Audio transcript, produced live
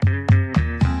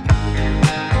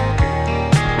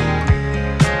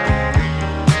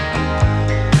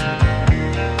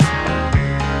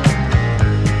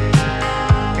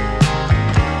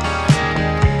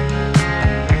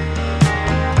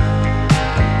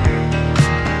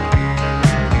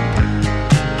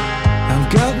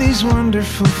these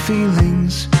wonderful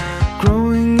feelings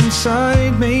growing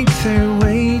inside make their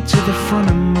way to the front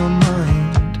of my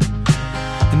mind.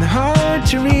 And they're hard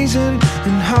to reason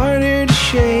and harder to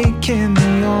shake, and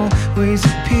they always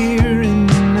appear in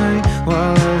the night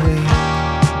while I wait.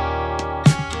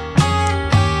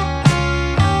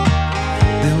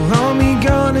 They'll all be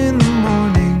gone in the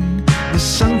morning, the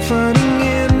sun flooding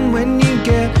in when you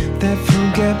get that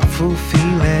forgetful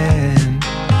feeling.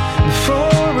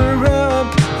 Before we're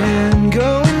up and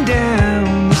going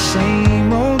down the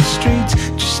same old streets,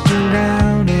 just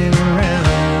around and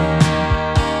around.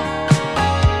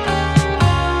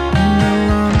 And the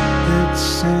lump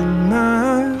that's in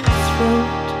my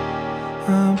throat,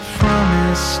 I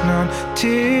promise not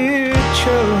to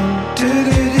choke.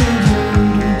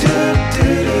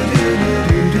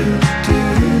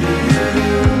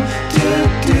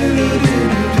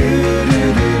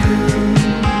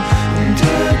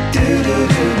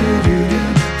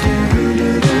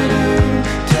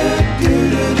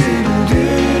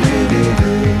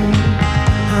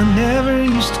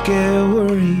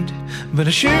 But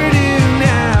I sure do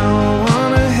now. I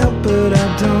wanna help, but I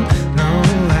don't know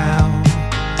how.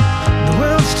 The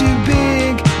world's too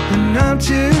big and I'm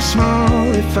too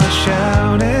small. If I shout